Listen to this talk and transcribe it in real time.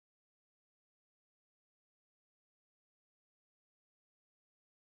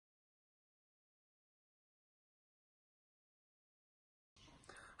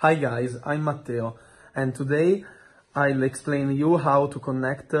Hi guys, I'm Matteo, and today I'll explain you how to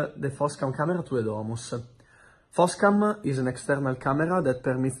connect the Foscam camera to Eedomus. Foscam is an external camera that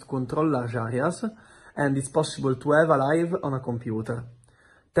permits to control large areas, and it's possible to have alive on a computer.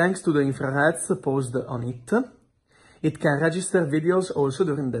 Thanks to the infrareds posed on it, it can register videos also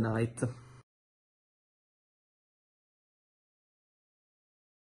during the night.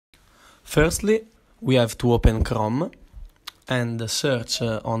 Firstly, we have to open Chrome and search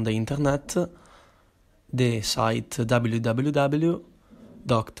on the internet the site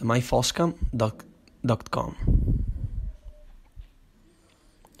www.myfoscam.com.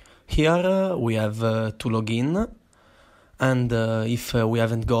 Here we have to log in, and if we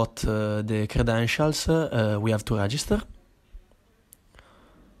haven't got the credentials, we have to register.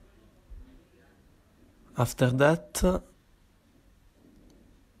 After that,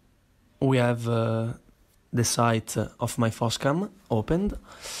 we have the site of MyFoscam opened,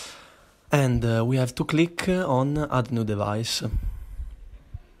 and we have to click on Add New Device.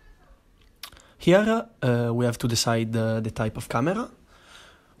 Here we have to decide the type of camera.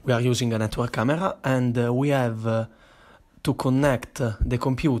 We are using a network camera, and we have to connect the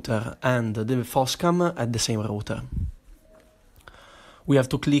computer and the Foscam at the same router. We have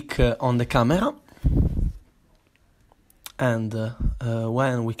to click on the camera, and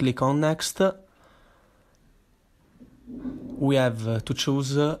when we click on Next, we have to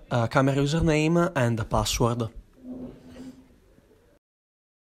choose a camera username and a password.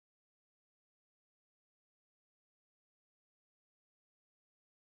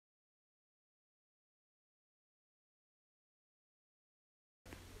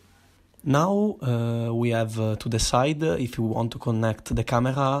 Now we have to decide if we want to connect the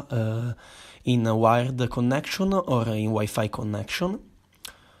camera in a wired connection or in Wi-Fi connection.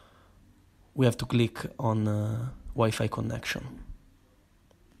 We have to click on Wi-Fi connection.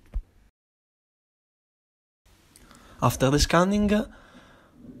 After the scanning,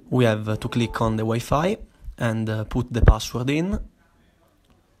 we have to click on the Wi-Fi and put the password in,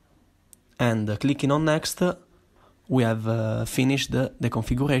 and clicking on Next, we have finished the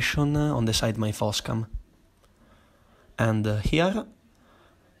configuration on the site MyFoscam. And here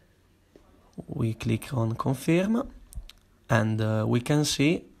we click on Confirm, and we can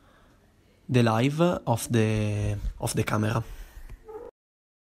see the live of the camera.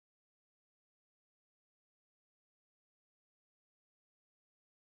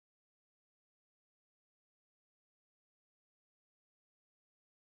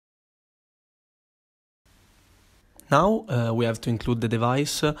 Now we have to include the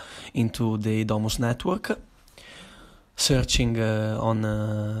device into the Eedomus network, searching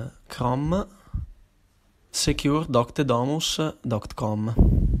on Chrome secure.eedomus.com.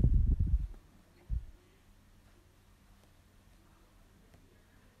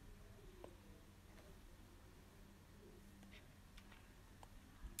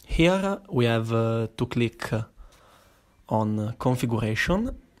 Here we have to click on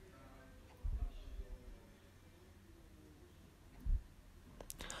Configuration,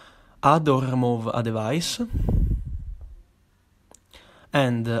 Add or remove a device,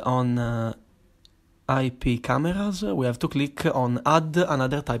 and on IP cameras we have to click on Add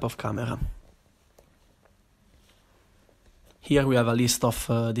another type of camera. Here we have a list of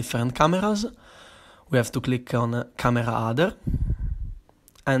different cameras. We have to click on Camera Other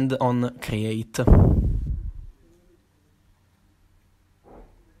and on Create.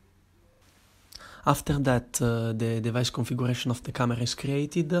 After that, the device configuration of the camera is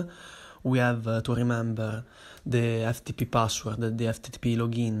created. We have to remember the FTP password, the FTP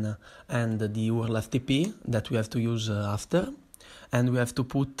login, and the URL FTP that we have to use after, and we have to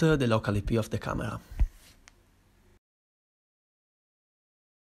put the local IP of the camera.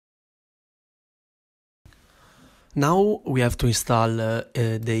 Now we have to install the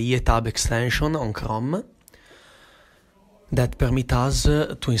eTab extension on Chrome that permits us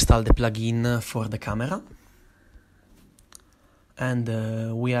to install the plugin for the camera. And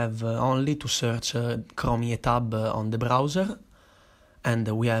we have only to search Chrome eTab on the browser, and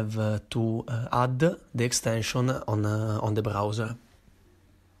we have to add the extension on the browser.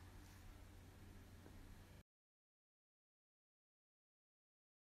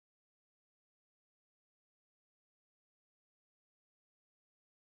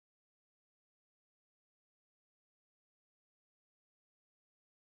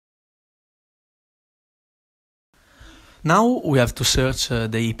 Now we have to search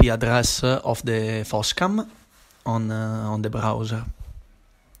the IP address of the Foscam on the browser.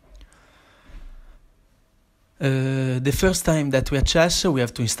 The first time that we access, we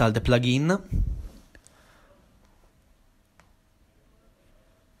have to install the plugin.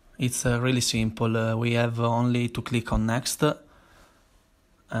 It's really simple. We have only to click on next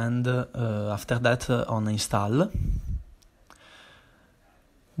and after that on install.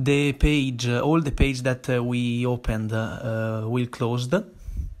 The page, all the page that we opened will closed.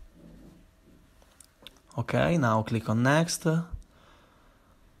 Okay, now click on next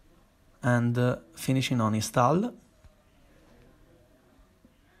and finishing on install.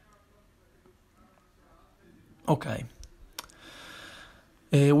 Okay.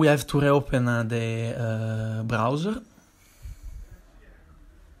 We have to reopen the browser.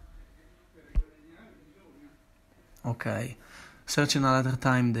 Okay, searching another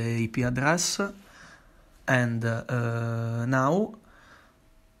time the IP address, and now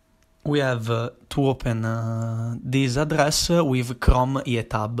we have to open this address with Chrome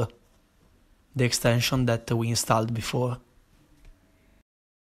ETAB, the extension that we installed before.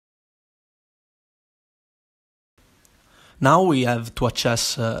 Now we have to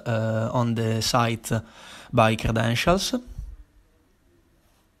access on the site by credentials.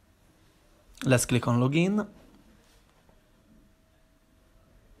 Let's click on login.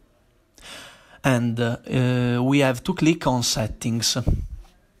 And we have to click on settings.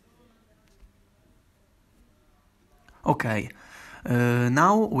 Okay,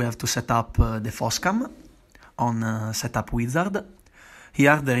 now we have to set up the Foscam on Setup Wizard.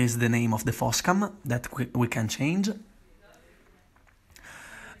 Here there is the name of the Foscam that we can change.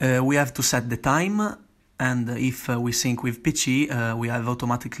 We have to set the time, and if we sync with PC, we have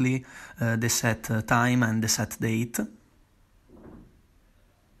automatically the set time and the set date.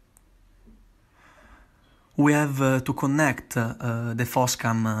 We have to connect the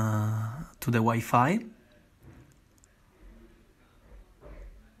Foscam to the Wi-Fi.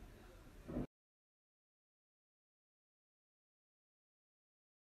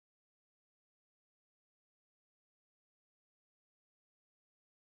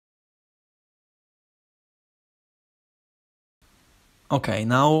 Okay,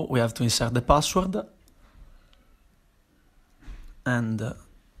 now we have to insert the password, and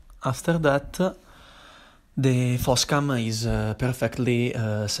after that the Foscam is perfectly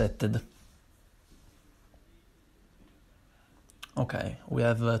setted. Okay, we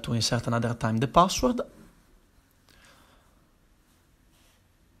have to insert another time the password,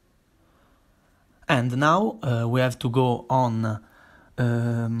 and now we have to go on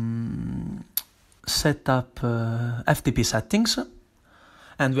set up FTP settings,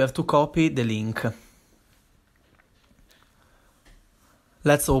 and we have to copy the link.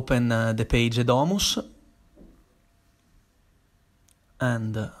 Let's open the page Eedomus,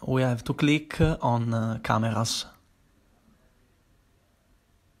 and we have to click on cameras.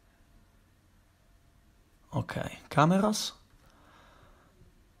 Okay, cameras.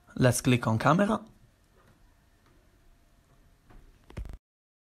 Let's click on camera.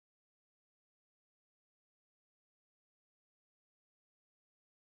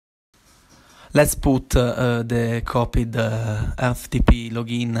 Let's put the copied FTP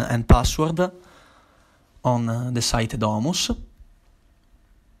login and password on the site Eedomus.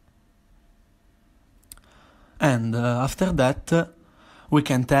 And after that, we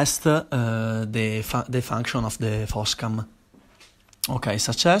can test the function of the Foscam. Okay,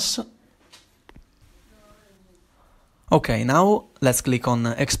 such as. Okay, now let's click on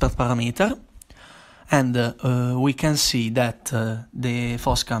expert parameter, and we can see that the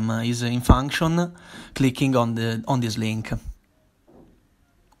Foscam is in function clicking on this link.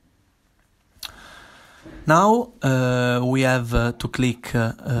 Now we have to click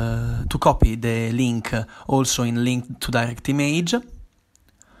to copy the link also in link to direct image,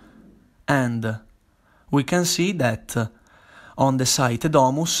 and we can see that on the site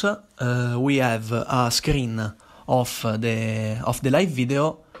Eedomus we have a screen of the live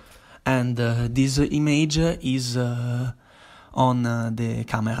video, and this image is on the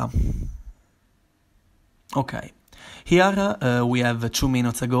camera. Okay, here we have 2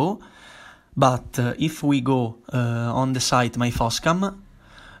 minutes ago, but if we go on the site My Foscam,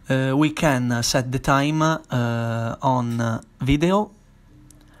 we can set the time on video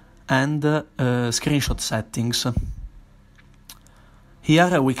and screenshot settings.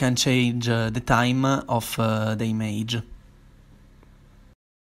 Here we can change the time of the image.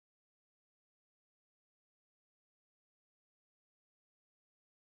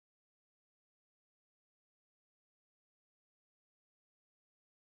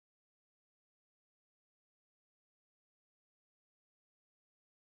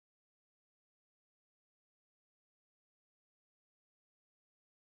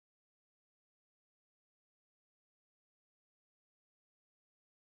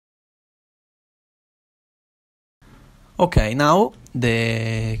 Okay, now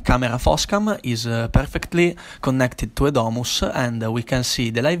the camera Foscam is perfectly connected to Eedomus, and we can see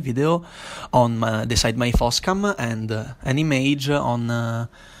the live video on the site My Foscam and an image on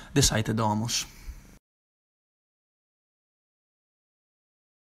the site Eedomus.